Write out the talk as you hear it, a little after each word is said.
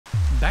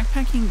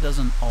Backpacking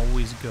doesn't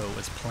always go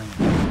as planned.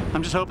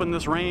 I'm just hoping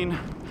this rain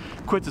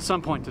quits at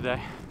some point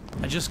today.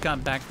 I just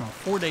got back from a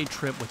 4-day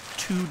trip with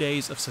 2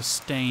 days of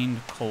sustained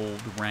cold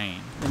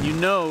rain. And you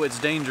know it's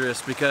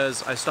dangerous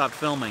because I stopped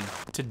filming.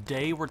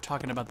 Today we're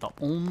talking about the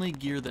only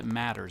gear that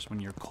matters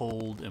when you're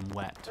cold and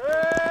wet.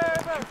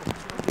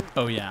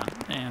 Oh yeah,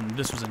 and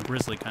this was in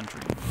grizzly country.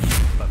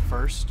 But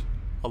first,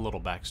 a little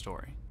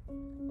backstory.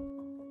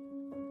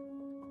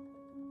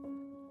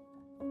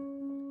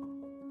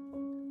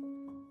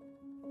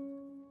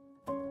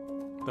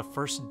 The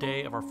first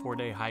day of our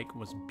 4-day hike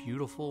was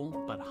beautiful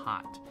but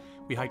hot.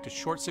 We hiked a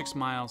short 6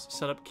 miles,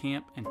 set up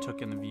camp, and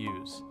took in the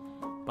views.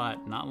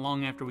 But not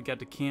long after we got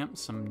to camp,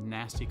 some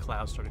nasty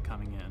clouds started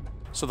coming in.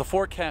 So the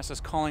forecast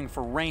is calling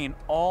for rain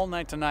all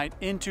night tonight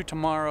into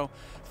tomorrow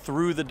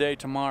through the day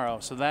tomorrow.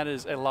 So that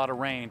is a lot of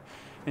rain.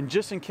 And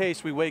just in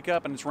case we wake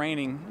up and it's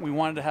raining, we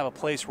wanted to have a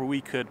place where we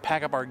could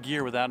pack up our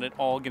gear without it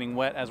all getting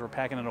wet as we're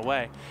packing it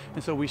away.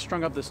 And so we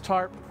strung up this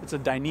tarp. It's a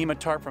Nemo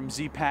tarp from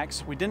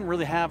Z-Packs. We didn't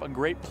really have a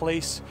great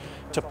place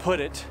to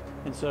put it.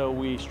 And so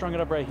we strung it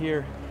up right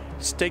here,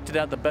 staked it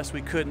out the best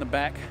we could in the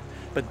back.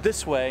 But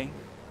this way,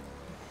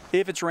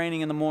 if it's raining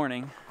in the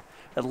morning,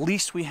 at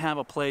least we have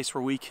a place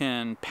where we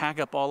can pack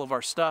up all of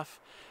our stuff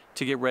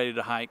to get ready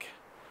to hike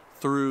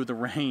through the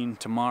rain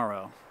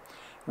tomorrow.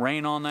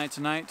 Rain all night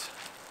tonight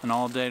and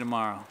all day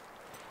tomorrow.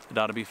 It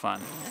ought to be fun.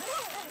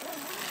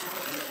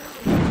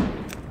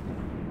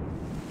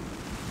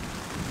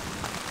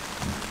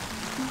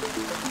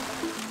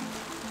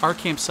 Our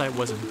campsite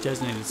was a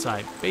designated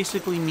site,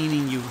 basically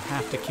meaning you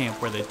have to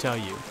camp where they tell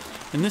you.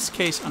 In this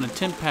case, on a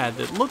tent pad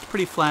that looked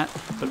pretty flat,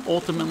 but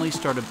ultimately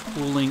started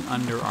pooling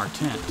under our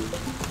tent.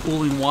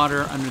 Pooling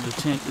water under the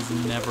tent is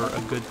never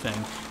a good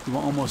thing. You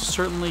will almost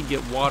certainly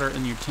get water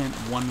in your tent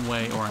one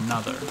way or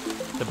another.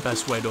 The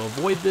best way to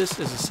avoid this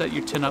is to set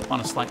your tent up on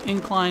a slight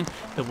incline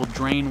that will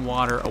drain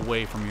water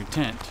away from your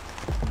tent.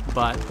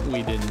 But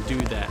we didn't do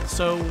that,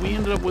 so we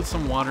ended up with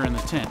some water in the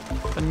tent,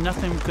 but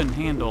nothing we couldn't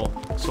handle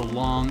so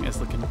long as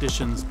the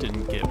conditions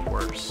didn't get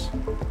worse.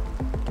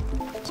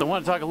 So I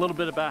want to talk a little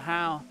bit about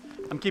how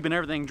I'm keeping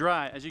everything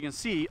dry. As you can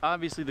see,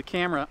 obviously the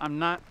camera I'm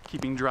not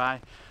keeping dry,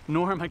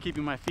 nor am I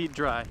keeping my feet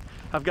dry.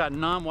 I've got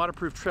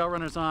non-waterproof trail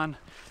runners on,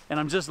 and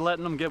I'm just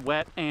letting them get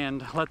wet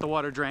and let the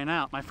water drain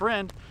out. My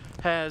friend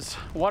has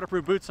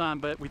waterproof boots on,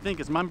 but we think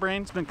his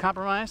membrane's been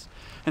compromised,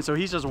 and so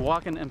he's just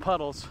walking in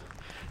puddles.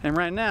 And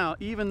right now,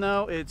 even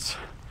though it's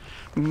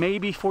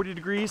maybe 40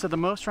 degrees at the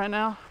most right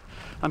now,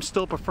 I'm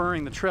still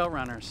preferring the trail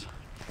runners.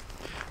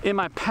 In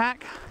my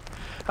pack,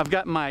 I've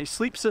got my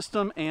sleep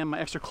system and my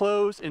extra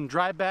clothes in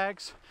dry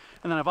bags,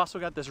 and then I've also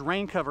got this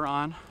rain cover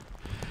on.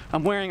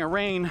 I'm wearing a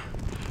rain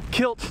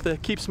kilt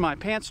that keeps my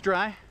pants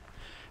dry,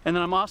 and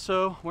then I'm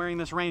also wearing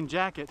this rain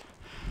jacket.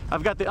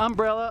 I've got the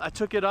umbrella. I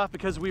took it off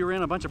because we were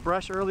in a bunch of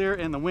brush earlier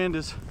and the wind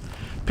has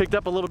picked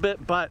up a little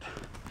bit, but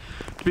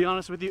to be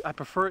honest with you, I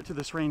prefer it to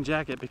this rain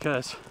jacket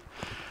because,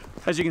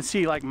 as you can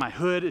see, like my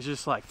hood is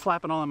just like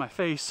flapping all in my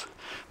face.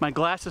 My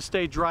glasses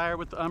stay drier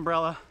with the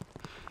umbrella,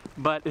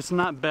 but it's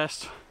not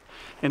best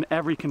in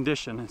every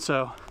condition. And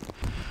so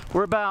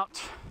we're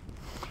about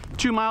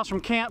 2 miles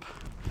from camp.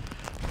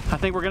 I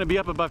think we're gonna be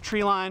up above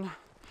tree line,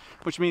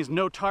 which means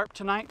no tarp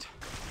tonight.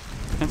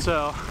 And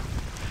so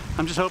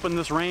I'm just hoping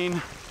this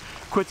rain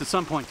quits at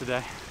some point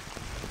today.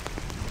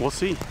 We'll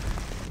see.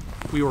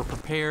 We were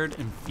prepared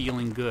and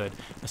feeling good,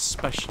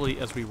 especially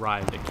as we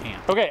arrived at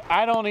camp. Okay,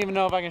 I don't even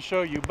know if I can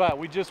show you, but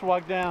we just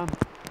walked down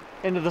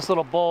into this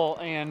little bowl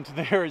and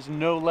there is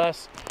no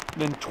less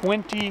than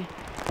 20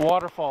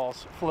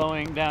 waterfalls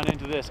flowing down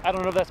into this. I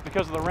don't know if that's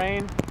because of the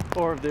rain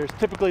or if there's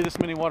typically this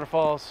many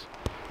waterfalls,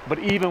 but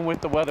even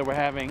with the weather we're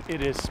having,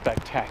 it is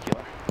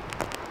spectacular.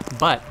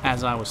 But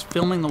as I was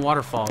filming the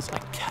waterfalls, I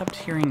kept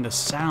hearing the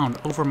sound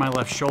over my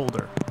left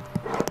shoulder.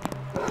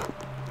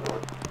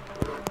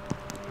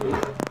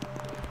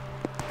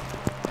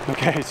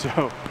 Okay,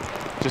 so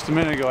just a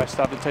minute ago I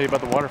stopped to tell you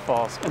about the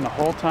waterfalls, and the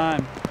whole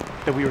time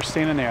that we were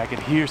standing there I could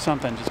hear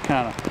something just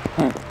kind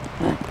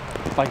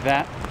of like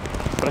that,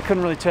 but I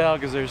couldn't really tell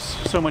because there's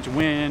so much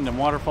wind and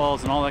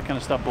waterfalls and all that kind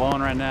of stuff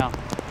blowing right now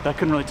that I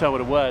couldn't really tell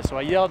what it was. So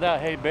I yelled out,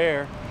 "Hey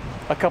bear,"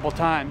 a couple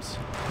times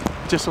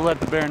just to let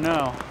the bear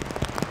know,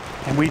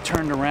 and we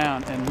turned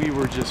around and we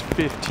were just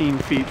 15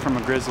 feet from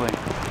a grizzly.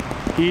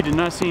 He did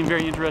not seem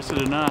very interested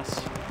in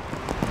us.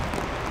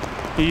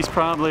 He's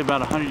probably about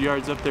 100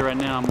 yards up there right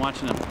now. I'm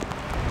watching him,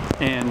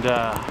 and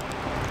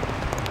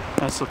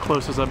that's the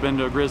closest I've been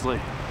to a grizzly,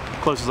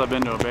 closest I've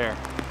been to a bear.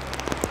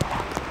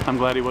 I'm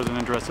glad he wasn't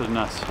interested in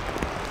us.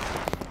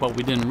 What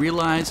we didn't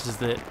realize is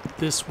that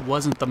this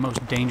wasn't the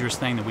most dangerous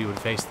thing that we would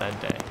face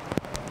that day.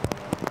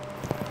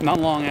 Not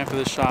long after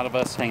this shot of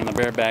us hanging the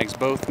bear bags,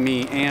 both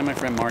me and my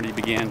friend Marty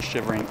began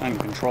shivering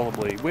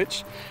uncontrollably,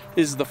 which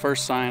is the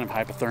first sign of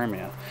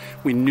hypothermia.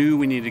 We knew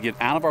we needed to get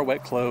out of our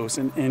wet clothes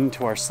and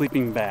into our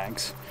sleeping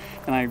bags.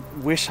 And I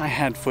wish I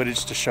had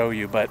footage to show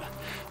you, but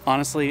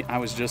honestly, I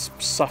was just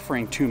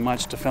suffering too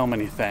much to film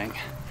anything.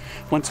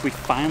 Once we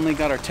finally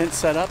got our tent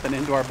set up and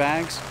into our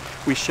bags,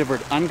 we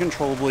shivered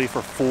uncontrollably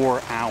for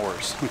 4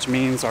 hours, which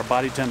means our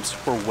body temps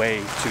were way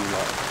too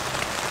low.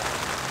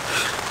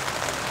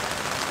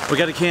 We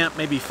got to camp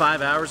maybe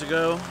 5 hours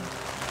ago,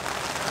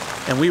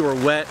 and we were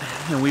wet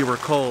and we were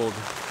cold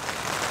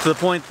to the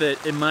point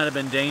that it might have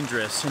been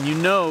dangerous. And you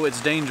know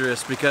it's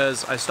dangerous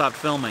because I stopped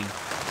filming.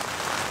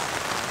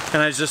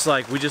 And I was just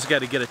like, we just got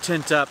to get a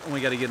tent up and we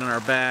got to get in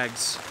our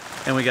bags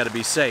and we got to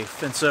be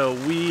safe. And so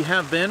we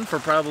have been for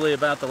probably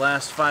about the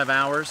last 5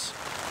 hours.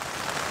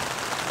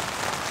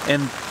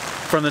 And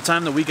from the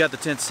time that we got the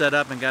tent set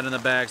up and got in the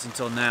bags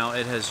until now,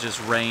 it has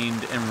just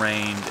rained and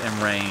rained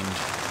and rained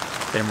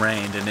and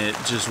rained, and it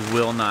just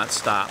will not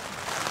stop.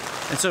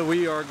 And so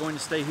we are going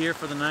to stay here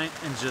for the night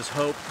and just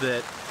hope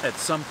that at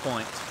some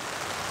point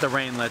the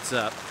rain lets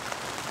up.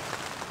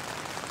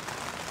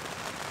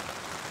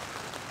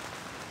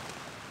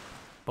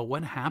 But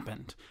what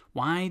happened?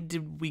 Why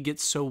did we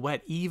get so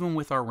wet even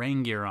with our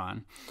rain gear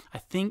on? I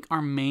think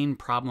our main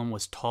problem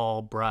was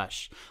tall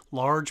brush.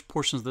 Large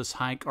portions of this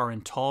hike are in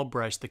tall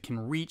brush that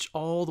can reach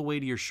all the way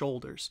to your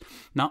shoulders.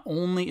 Not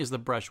only is the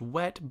brush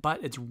wet,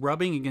 but it's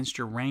rubbing against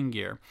your rain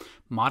gear.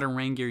 Modern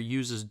rain gear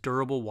uses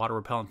durable water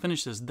repellent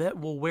finishes that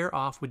will wear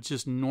off with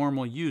just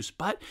normal use,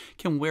 but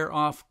can wear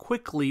off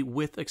quickly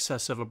with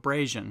excessive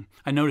abrasion.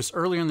 I noticed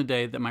earlier in the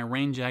day that my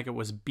rain jacket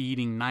was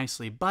beading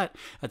nicely, but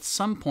at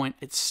some point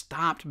it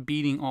stopped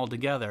beading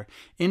altogether,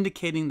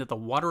 indicating that the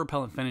water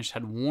repellent finish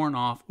had worn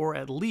off or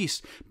at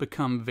least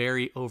become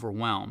very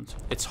overwhelmed.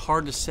 It's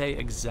hard to say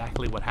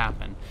exactly what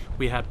happened.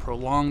 We had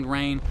prolonged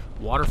rain,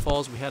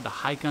 waterfalls we had to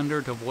hike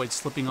under to avoid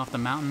slipping off the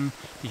mountain.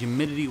 The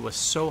humidity was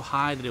so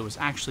high that it was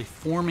actually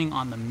forming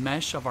on the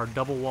mesh of our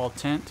double wall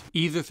tent.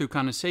 Either through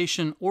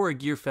condensation or a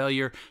gear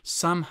failure,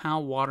 somehow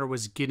water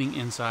was getting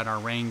inside our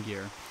rain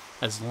gear.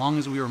 As long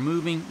as we were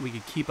moving, we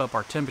could keep up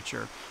our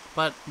temperature.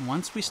 But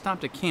once we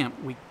stopped at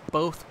camp, we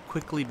both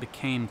quickly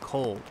became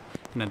cold.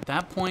 And at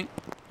that point,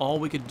 all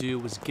we could do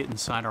was get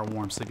inside our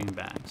warm sleeping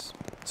bags.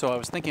 So I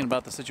was thinking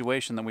about the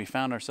situation that we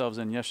found ourselves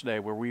in yesterday,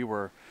 where we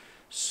were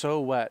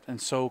so wet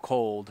and so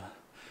cold,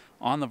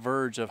 on the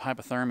verge of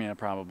hypothermia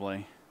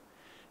probably,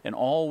 and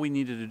all we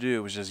needed to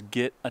do was just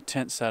get a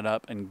tent set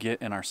up and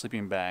get in our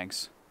sleeping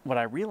bags. What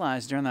I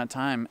realized during that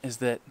time is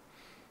that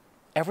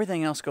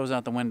everything else goes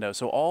out the window.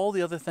 So all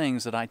the other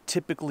things that I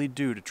typically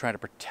do to try to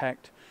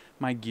protect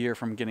my gear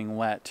from getting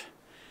wet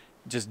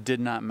just did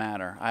not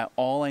matter.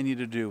 All I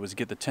needed to do was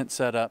get the tent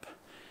set up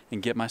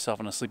and get myself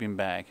in a sleeping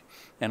bag.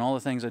 And all the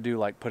things I do,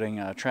 like putting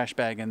a trash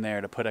bag in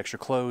there to put extra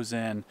clothes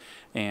in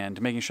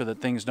and making sure that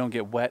things don't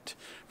get wet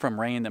from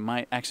rain that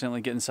might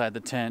accidentally get inside the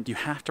tent. You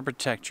have to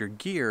protect your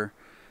gear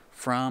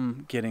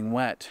from getting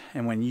wet.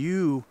 And when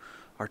you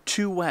are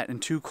too wet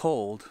and too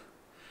cold,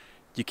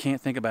 you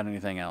can't think about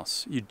anything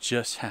else. You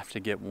just have to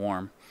get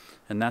warm.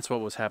 And that's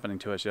what was happening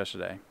to us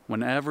yesterday.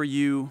 Whenever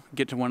you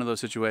get to one of those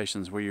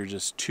situations where you're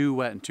just too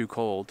wet and too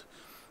cold,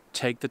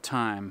 take the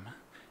time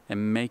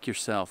and make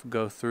yourself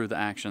go through the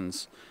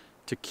actions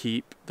to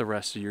keep the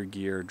rest of your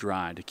gear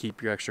dry, to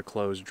keep your extra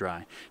clothes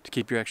dry, to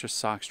keep your extra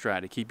socks dry,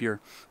 to keep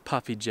your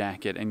puffy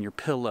jacket and your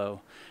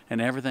pillow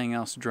and everything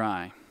else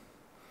dry,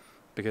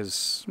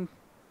 because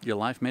your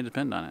life may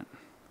depend on it.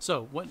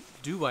 So what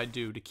do I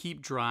do to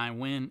keep dry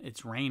when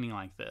it's raining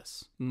like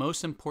this?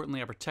 Most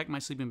importantly, I protect my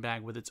sleeping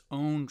bag with its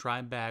own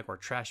dry bag or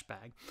trash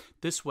bag.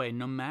 This way,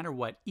 no matter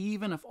what,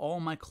 even if all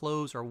my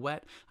clothes are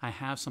wet, I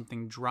have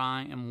something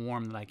dry and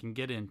warm that I can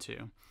get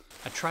into.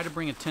 I try to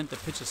bring a tent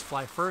that pitches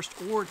fly first,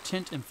 or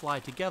tent and fly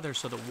together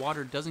so that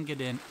water doesn't get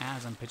in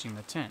as I'm pitching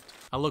the tent.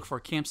 I look for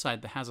a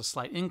campsite that has a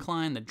slight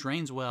incline that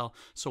drains well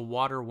so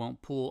water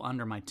won't pool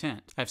under my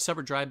tent. I have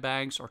separate dry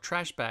bags or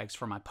trash bags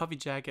for my puffy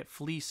jacket,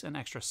 fleece, and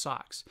extra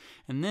socks.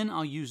 And then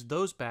I'll use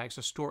those bags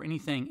to store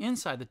anything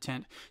inside the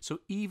tent, so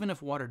even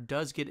if water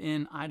does get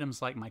in,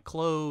 items like my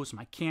clothes,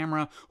 my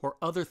camera, or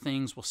other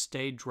things will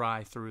stay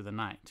dry through the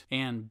night.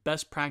 And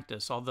best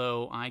practice,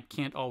 although I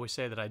can't always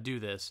say that I do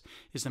this,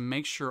 is to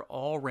make sure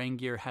all rain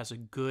gear has a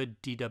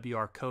good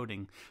DWR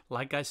coating.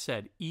 Like I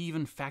said,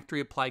 even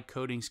factory applied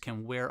coatings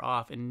can wear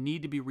off and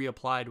need to be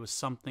reapplied with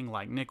something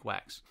like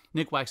Nikwax.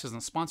 Nikwax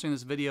isn't sponsoring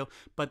this video,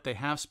 but they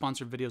have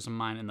sponsored videos of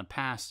mine in the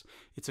past.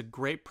 It's a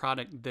great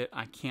product that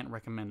I can't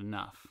recommend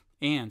enough.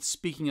 And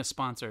speaking of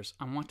sponsors,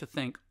 I want to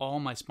thank all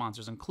my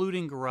sponsors,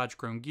 including Garage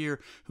Grown Gear,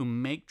 who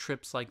make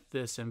trips like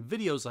this and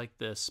videos like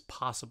this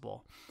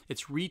possible.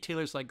 It's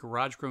retailers like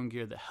Garage Grown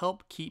Gear that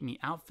help keep me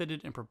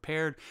outfitted and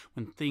prepared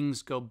when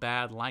things go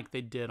bad like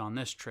they did on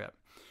this trip.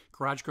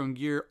 Garage Grown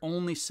Gear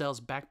only sells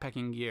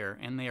backpacking gear,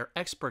 and they are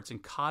experts in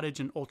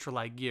cottage and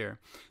ultralight gear.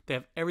 They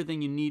have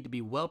everything you need to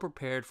be well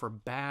prepared for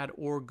bad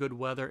or good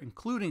weather,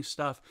 including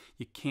stuff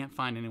you can't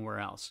find anywhere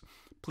else.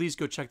 Please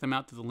go check them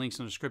out through the links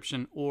in the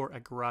description or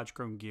at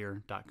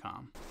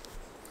garagegrowngear.com.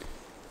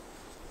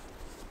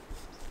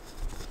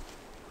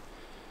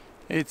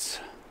 It's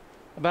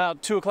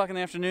about 2 o'clock in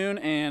the afternoon,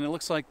 and it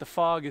looks like the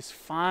fog is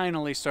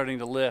finally starting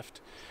to lift.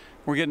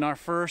 We're getting our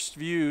first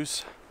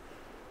views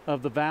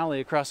of the valley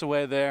across the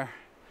way there,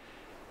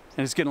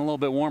 and it's getting a little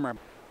bit warmer.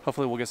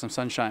 Hopefully we'll get some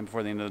sunshine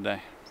before the end of the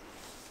day.